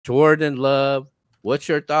Jordan Love. What's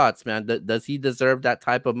your thoughts, man? Does he deserve that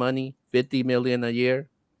type of money? 50 million a year?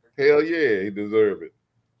 Hell yeah, he deserve it.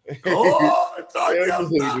 Oh, I told Hell you I'm yeah,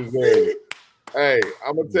 he not deserve it. see. Hey,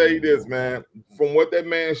 I'm gonna tell you this, man. From what that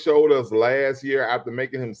man showed us last year, after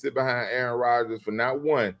making him sit behind Aaron Rodgers for not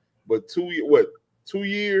one but 2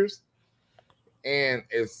 years, and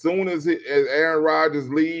as soon as Aaron Rodgers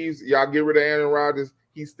leaves, y'all get rid of Aaron Rodgers,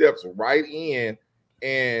 he steps right in,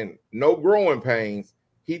 and no growing pains.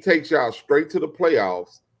 He takes y'all straight to the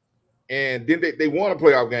playoffs, and then they won a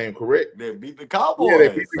playoff game, correct? They beat the Yeah, they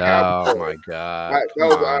beat Cowboys. the Oh Cowboys. my God. That Come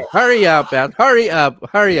was on. Hurry up, man. Hurry up.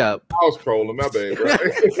 Hurry up. I was trolling, my bad, bro.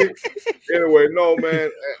 Anyway, no man,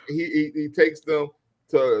 he takes them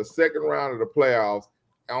to the second round of the playoffs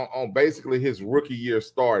on basically his rookie year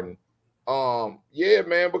starting. Yeah,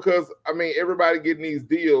 man, because I mean everybody getting these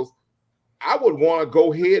deals. I would want to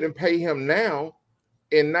go ahead and pay him now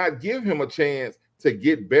and not give him a chance to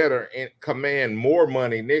get better and command more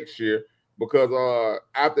money next year because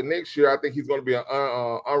after next year, I think he's going to be an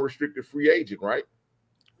unrestricted free agent, right?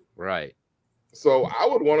 Right. So I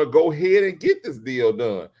would want to go ahead and get this deal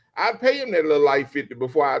done. I'd pay him that little light 50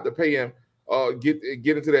 before I have to pay him get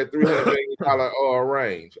into that $300 million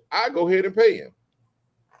range. I go ahead and pay him.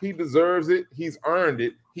 He deserves it. He's earned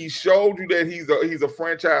it. He showed you that he's a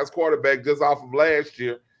franchise quarterback just off of last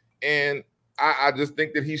year. And I just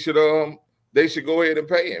think that they should go ahead and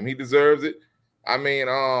pay him. He deserves it. I mean,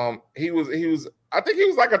 he was I think he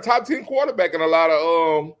was like a top 10 quarterback in a lot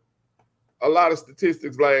of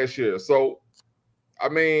statistics last year. So I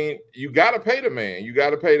mean, you got to pay the man. You got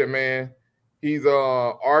to pay the man. He's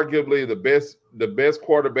arguably the best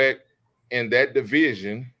quarterback in that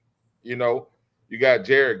division. You know, you got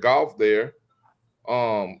Jared Goff there.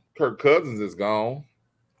 Kirk Cousins is gone,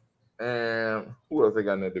 and who else they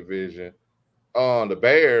got in that division? The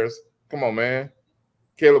Bears. Come on, man.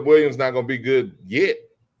 Caleb Williams not gonna be good yet.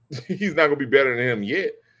 He's not gonna be better than him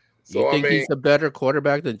yet. So You think I mean, he's a better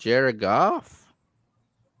quarterback than Jared Goff?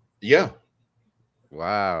 yeah,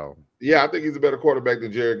 Wow. yeah, I think he's a better quarterback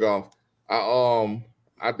than Jared Goff.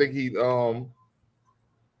 I think I don't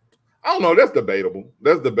know. That's debatable.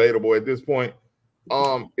 That's debatable at this point.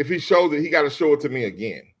 If he shows it, he got to show it to me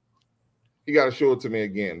again. He got to show it to me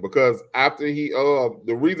again because after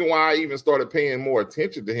the reason why I even started paying more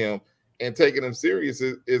attention to him and taking him serious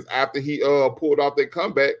is after he pulled off that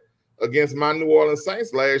comeback against my New Orleans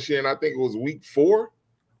Saints last year, and I think it was week 4,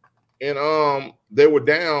 and they were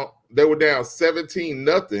down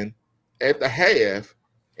 17-0 at the half,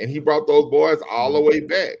 and he brought those boys all the way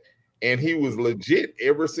back, and he was legit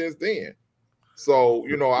ever since then. So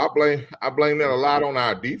I blame that a lot on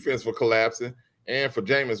our defense for collapsing and for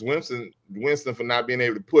Jameis Winston for not being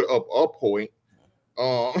able to put up a point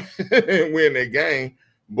and win that game.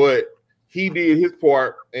 But he did his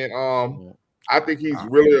part, and I think he's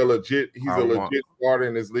really a legit starter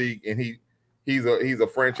in this league, and he's a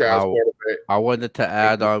franchise quarterback. I wanted to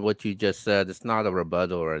add on what you just said. It's not a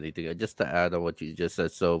rebuttal or anything. Just to add on what you just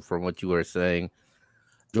said. So from what you were saying,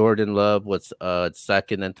 Jordan Love was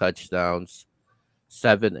second in touchdowns,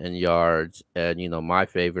 7 in yards, and my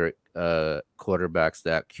favorite quarterback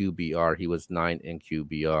stat QBR. He was 9 in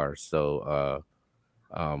QBR. So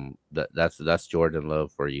that's Jordan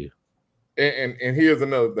Love for you. And here's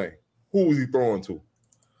another thing: who was he throwing to?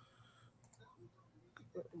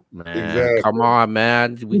 Man, exactly. Come on,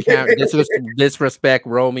 man. We can't disrespect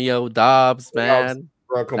Romeo Doubs, man.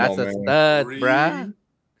 Bro, come That's on, a stud, bruh.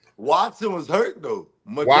 Watson was hurt though.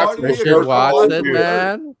 Watson,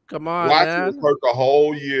 man. Come on, Watson man. was hurt the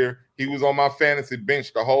whole year. He was on my fantasy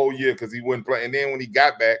bench the whole year because he wouldn't play. And then when he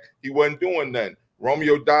got back, he wasn't doing nothing.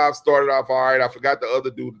 Romeo Doubs started off all right. I forgot the other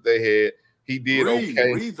dude that they had. He did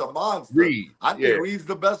okay. Reed's a monster. I think Reed's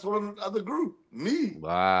the best one of the group. Me.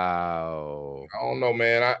 Wow. I don't know,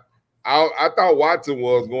 man. I thought Watson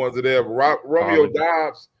was going to there. Romeo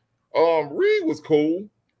Doubs. Reed was cool.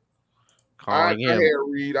 I had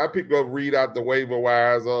Reed. I picked up Reed out the waiver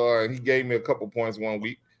wires. And he gave me a couple points one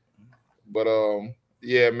week. But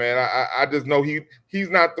yeah, man. I just know he's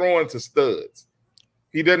not throwing to studs.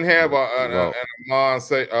 He doesn't have an Amon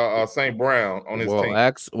St. Brown on his team.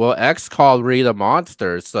 X called Reed a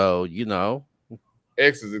monster, so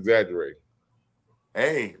X is exaggerating.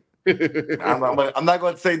 Hey, I'm not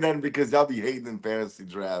going to say nothing because y'all be hating in fantasy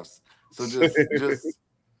drafts. So just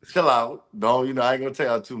chill out. No, I ain't going to tell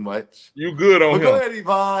y'all too much. You good on him. Go ahead,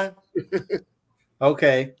 Yvonne.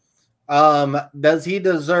 Okay. Does he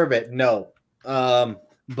deserve it? No.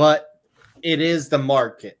 But it is the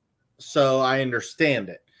market. So I understand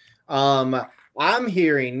it. I'm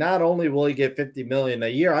hearing not only will he get $50 million a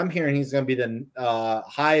year, I'm hearing he's going to be the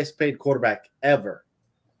highest paid quarterback ever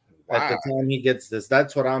at the time he gets this.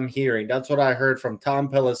 That's what I'm hearing. That's what I heard from Tom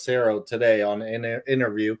Pelissero today on an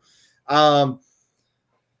interview.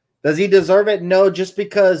 Does he deserve it? No, just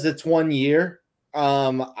because it's 1 year.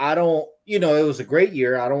 I don't, it was a great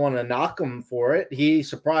year. I don't want to knock him for it. He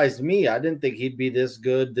surprised me. I didn't think he'd be this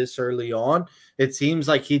good this early on. It seems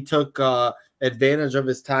like he took advantage of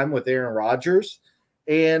his time with Aaron Rodgers.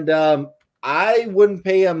 And I wouldn't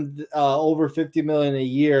pay him over $50 million a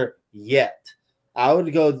year yet. I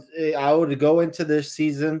would go into this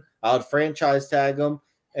season. I would franchise tag him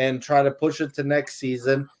and try to push it to next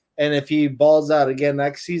season. And if he balls out again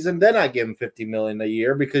next season, then I give him $50 million a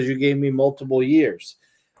year because you gave me multiple years.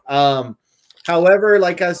 However,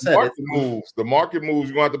 like I said, the market moves.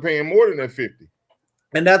 You're going to have to pay him more than that 50.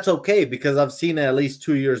 And that's okay because I've seen it at least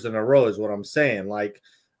 2 years in a row is what I'm saying. Like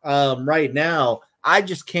right now, I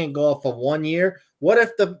just can't go off of 1 year. What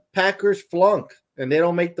if the Packers flunk and they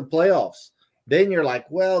don't make the playoffs? Then you're like,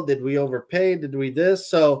 well, did we overpay? Did we this?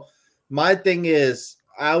 So my thing is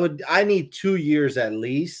I need 2 years at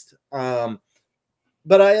least. But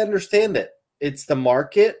I understand it. It's the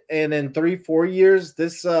market. And in 3-4 years,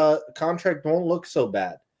 this contract won't look so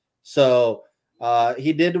bad. So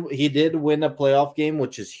he did win a playoff game,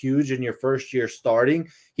 which is huge in your first year starting.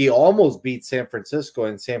 He almost beat San Francisco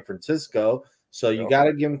in San Francisco. So you got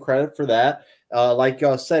to give him credit for that. Like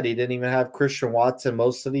y'all said, he didn't even have Christian Watson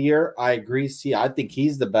most of the year. I agree. See, I think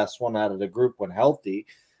he's the best one out of the group when healthy.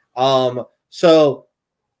 Like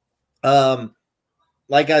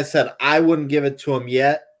I said, I wouldn't give it to him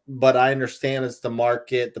yet, but I understand it's the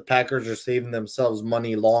market. The Packers are saving themselves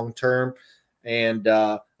money long term. And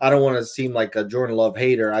I don't want to seem like a Jordan Love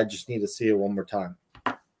hater. I just need to see it one more time.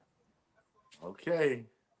 Okay.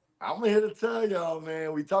 I'm here to tell y'all,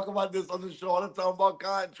 man, we talk about this on the show all the time about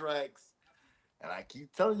contracts. And I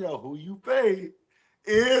keep telling y'all who you pay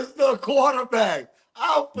is the quarterback.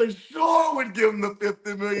 I for sure would give him the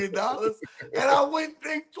 $50 million, and I wouldn't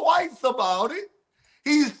think twice about it.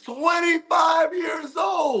 He's 25 years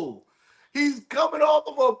old. He's coming off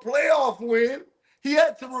of a playoff win. He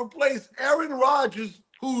had to replace Aaron Rodgers,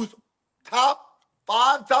 who's top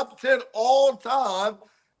 5, top 10 all time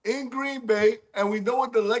in Green Bay. And we know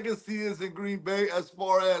what the legacy is in Green Bay as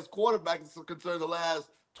far as quarterbacks are concerned the last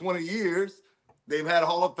 20 years. They've had a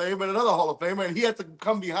Hall of Fame and another Hall of Famer, and he had to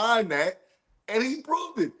come behind that, and he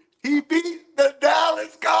proved it. He beat the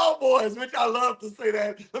Dallas Cowboys, which I love to say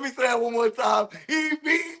that. Let me say that one more time. He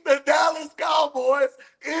beat the Dallas Cowboys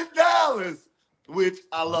in Dallas, which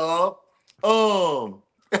I love.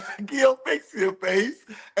 Gil, fix your face.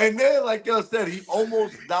 And then, like y'all said, he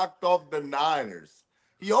almost knocked off the Niners.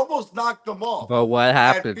 He almost knocked them off. But what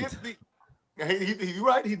happened? 50, you're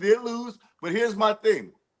right, he did lose. But here's my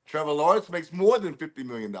thing. Trevor Lawrence makes more than $50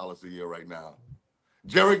 million a year right now.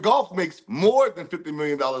 Jared Goff makes more than $50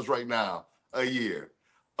 million right now a year.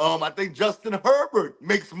 I think Justin Herbert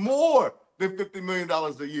makes more than $50 million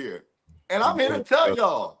a year. And I'm here to tell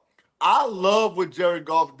y'all, I love what Jared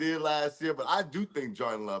Goff did last year, but I do think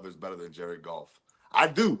Jordan Love is better than Jared Goff. I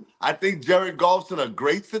do. I think Jared Goff's in a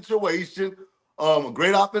great situation, a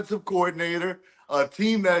great offensive coordinator, a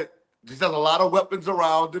team that just has a lot of weapons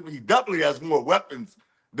around him. He definitely has more weapons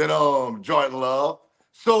than Jordan Love.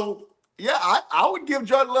 So, yeah, I would give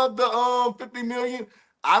Jordan Love the $50 million.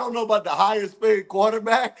 I don't know about the highest paid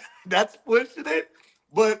quarterback. That's pushing it.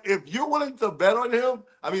 But if you're willing to bet on him,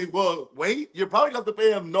 you're probably going to have to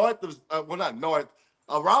pay him around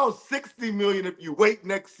 $60 million if you wait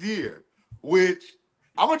next year, which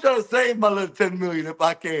I'm going to try to save my little $10 million if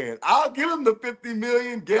I can. I'll give him the $50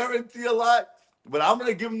 million, guarantee a lot. But I'm going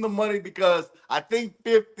to give him the money because I think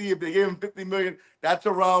if they give him $50 million, that's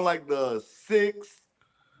around like the 6th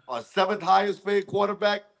or 7th highest paid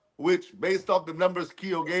quarterback, which based off the numbers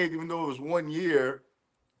Keo gave, even though it was 1 year,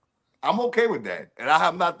 I'm okay with that. And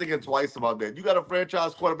I'm not thinking twice about that. You got a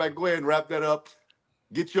franchise quarterback, go ahead and wrap that up.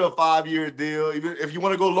 Get you a 5-year deal. Even if you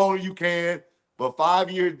want to go longer, you can. But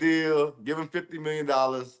 5-year deal, give him $50 million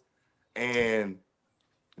and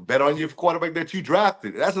bet on your quarterback that you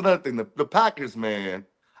drafted. That's another thing. The Packers, man,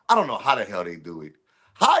 I don't know how the hell they do it.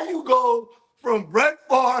 How you go from Brett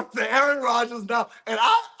Favre to Aaron Rodgers now? And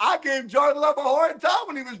I gave Jordan Love a hard time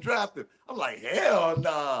when he was drafted. I'm like, hell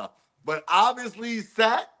nah. But obviously he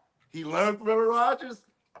sat. He learned from Aaron Rodgers.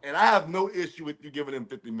 And I have no issue with you giving him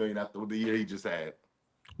 $50 million after the year he just had.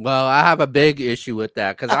 Well, I have a big issue with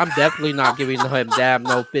that because I'm definitely not giving him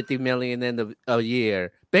no $50 million in a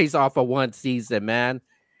year based off of one season, man.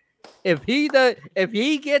 If he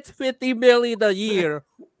gets $50 million a year,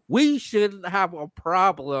 we shouldn't have a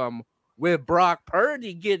problem with Brock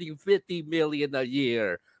Purdy getting $50 million a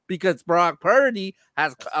year because Brock Purdy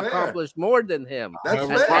has That's fair. accomplished more than him. That's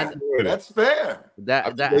Never fair. problem with it. That's fair. I That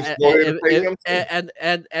think that they should go ahead and pay him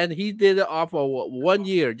too. and he did it off of 1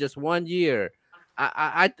 year, just 1 year.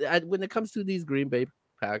 When it comes to these Green Bay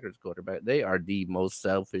Packers quarterback, they are the most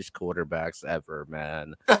selfish quarterbacks ever,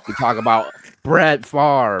 man. We talk about Brett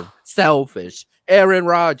Favre, selfish. Aaron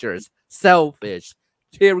Rodgers, selfish.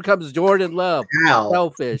 Here comes Jordan Love, How?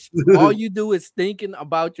 selfish. All you do is thinking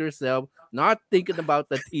about yourself, not thinking about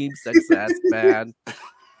the team success, man.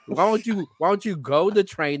 Why don't you go to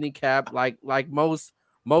training camp like most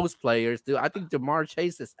players do? I think Jamar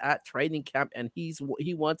Chase is at training camp and he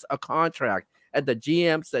wants a contract, and the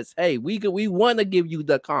GM says, "Hey, we want to give you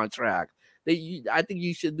the contract." I think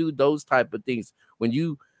you should do those type of things when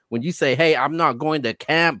you say, "Hey, I'm not going to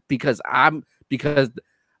camp because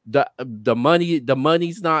the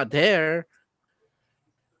money's not there."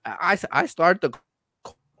 I start to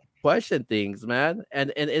question things, man,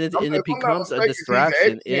 and If it I'm not becomes a mistaken,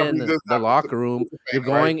 distraction he's ex-champ. in He's just the not locker room. Super You're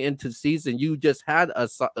fan, right? going into season. You just had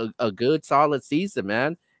a good solid season,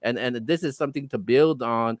 man, and this is something to build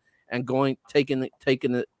on and taking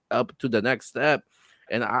it up to the next step.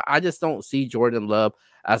 And I just don't see Jordan Love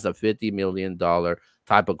as a $50 million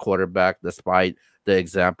type of quarterback, despite the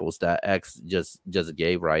examples that X just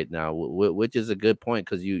gave right now, which is a good point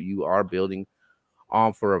because you are building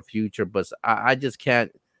on for a future, but I just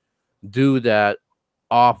can't do that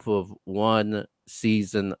off of one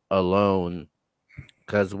season alone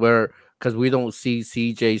because we don't see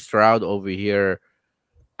CJ Stroud over here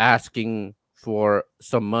asking for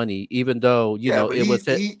some money, even though Yeah, but it was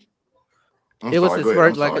I'm it was sorry, his go ahead. I'm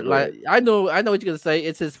first, sorry, go ahead. I know what you're gonna say.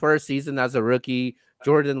 It's his first season as a rookie.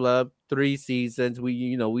 Jordan Love, 3 seasons.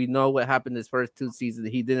 We know what happened his first 2 seasons.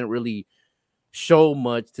 He didn't really show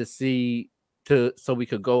much so we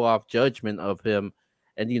could go off judgment of him.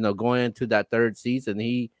 And going into that third season,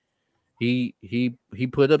 he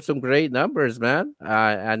put up some great numbers, man.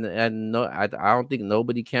 And no, I don't think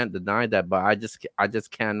nobody can deny that. But I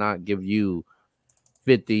just cannot give you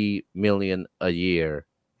 50 million a year.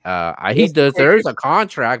 He Just to make deserves it, a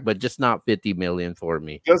contract, but just not 50 million for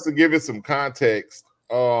me. just to give it some context,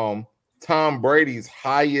 Tom Brady's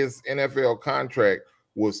highest NFL contract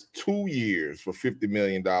was 2 years for $50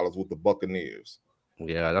 million with the Buccaneers.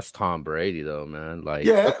 Yeah, that's Tom Brady though, man. Like,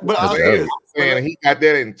 Yeah, but I'll say deserve this. it. And he got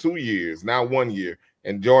that in 2 years, not 1 year.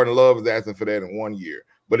 And Jordan Love is asking for that in 1 year.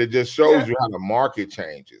 But it just shows Yeah, you how the market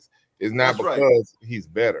changes. It's not that's right. because he's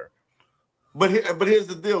better. But here's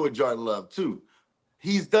the deal with Jordan Love too.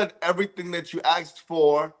 He's done everything that you asked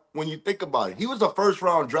for when you think about it. He was a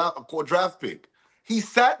first-round draft pick. He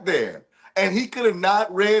sat there and he could have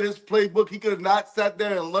not read his playbook. He could have not sat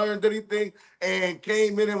there and learned anything and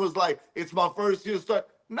came in and was like, "It's my first year start."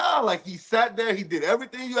 Nah, like he sat there, he did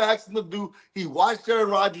everything you asked him to do. He watched Aaron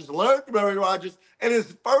Rodgers, learned from Aaron Rodgers, and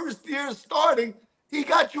his first year starting, he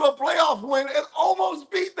got you a playoff win and almost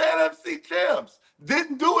beat the NFC champs.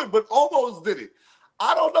 Didn't do it, but almost did it.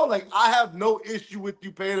 I don't know. Like, I have no issue with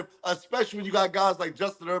you paying him, especially when you got guys like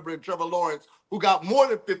Justin Herbert and Trevor Lawrence who got more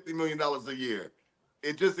than $50 million a year.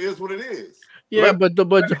 It just is what it is. Yeah, but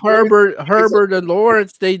Herbert and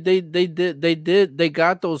Lawrence, they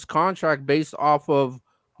got those contracts based off of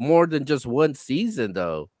more than just one season,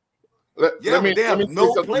 though. Yeah, but they have no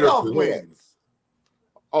say something real playoff quick. wins.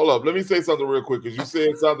 Hold up. Let me say something real quick because you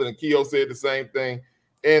said something and Keo said the same thing.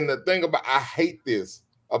 And the thing about, I hate this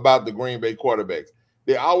about the Green Bay quarterbacks.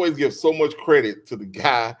 They always give so much credit to the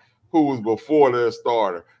guy who was before their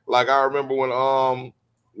starter. Like I remember when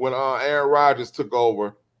Aaron Rodgers took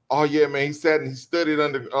over. Oh yeah, man, he sat and he studied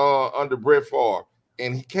under Brett Favre,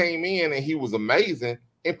 and he came in and he was amazing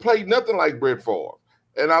and played nothing like Brett Favre.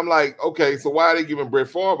 And I'm like, okay, so why are they giving Brett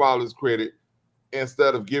Favre all his credit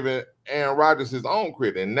instead of giving Aaron Rodgers his own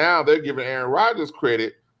credit? And now they're giving Aaron Rodgers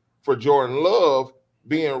credit for Jordan Love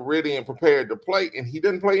being ready and prepared to play, and he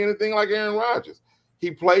doesn't play anything like Aaron Rodgers. He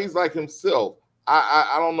plays like himself.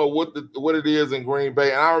 I don't know what it is in Green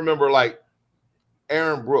Bay. And I remember like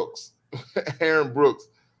Aaron Brooks,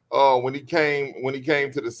 when he came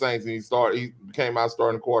to the Saints and he became our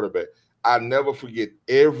starting quarterback. I never forget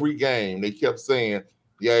every game they kept saying,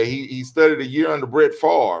 yeah, he studied a year under Brett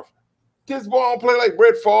Favre. This boy don't play like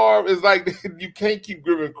Brett Favre. Is like you can't keep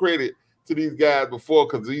giving credit to these guys before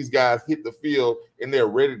because these guys hit the field and they're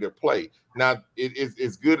ready to play. Now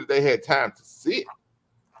it's good that they had time to sit,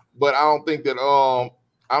 but I think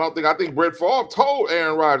Brett Favre told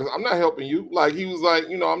Aaron Rodgers, "I'm not helping you." Like he was like,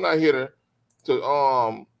 I'm not here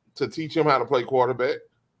to teach him how to play quarterback.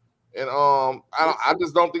 And I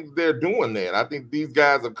just don't think they're doing that. I think these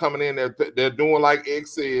guys are coming in. They're doing like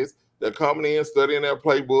X says. They're coming in studying their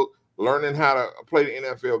playbook learning how to play the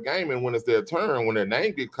NFL game, and when it's their turn, when their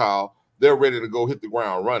name gets called, they're ready to go hit the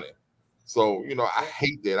ground running. So, you know, I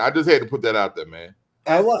hate that. I just had to put that out there, man.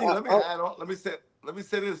 Let me add on. Let me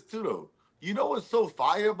say this too, though. You know what's so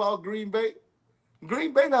fire about Green Bay?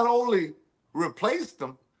 Green Bay not only replaced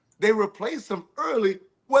them, they replaced them early,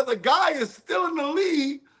 where the guy is still in the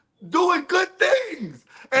league doing good things,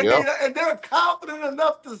 and they're confident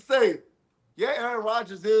enough to say, yeah, Aaron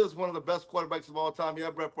Rodgers is one of the best quarterbacks of all time.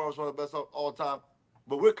 Yeah, Brett Favre is one of the best of all time.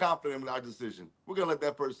 But we're confident in our decision. We're gonna let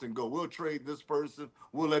that person go. We'll trade this person.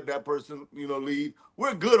 We'll let that person, leave.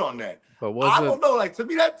 We're good on that. But I don't know. Like, to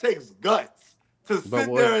me, that takes guts to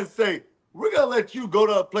sit there and say, we're gonna let you go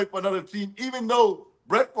to play for another team, even though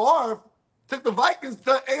Brett Favre took the Vikings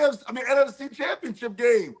to NFC Championship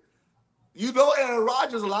game. You know, Aaron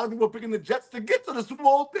Rodgers. A lot of people are picking the Jets to get to the Super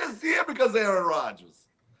Bowl this year because of Aaron Rodgers.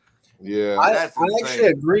 Yeah, I actually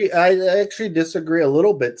agree. I actually disagree a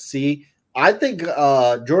little bit. See, I think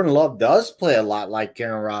Jordan Love does play a lot like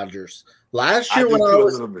Aaron Rodgers. Last year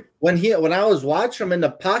when I was watching him in the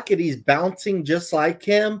pocket, he's bouncing just like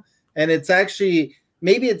him, and it's actually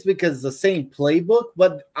maybe it's because it's the same playbook,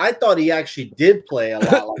 but I thought he actually did play a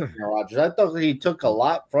lot like Aaron Rodgers. I thought he took a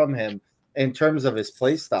lot from him in terms of his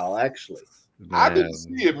play style. Actually, I didn't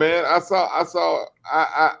see it, man. I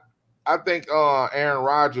think Aaron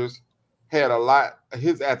Rodgers had a lot.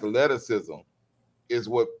 His athleticism is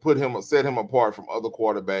what set him apart from other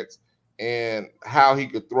quarterbacks, and how he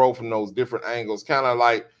could throw from those different angles. Kind of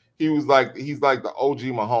like he's like the OG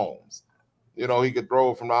Mahomes. You know, he could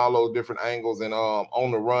throw from all those different angles and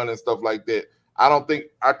on the run and stuff like that. I don't think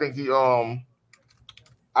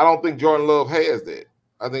Jordan Love has that.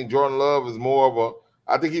 I think Jordan Love is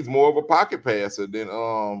he's more of a pocket passer than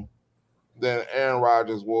Aaron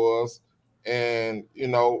Rodgers was. And, you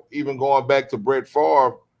know, even going back to Brett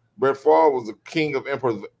Favre was the king of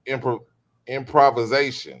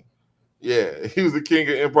improvisation. Yeah, he was the king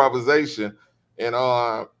of improvisation. And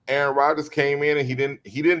Aaron Rodgers came in and he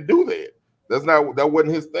didn't do that. That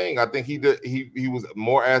wasn't his thing. I think he was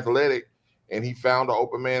more athletic, and he found an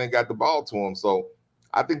open man and got the ball to him. So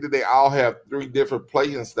I think that they all have three different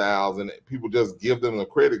playing styles, and people just give them the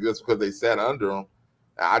credit just because they sat under them.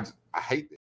 I hate that.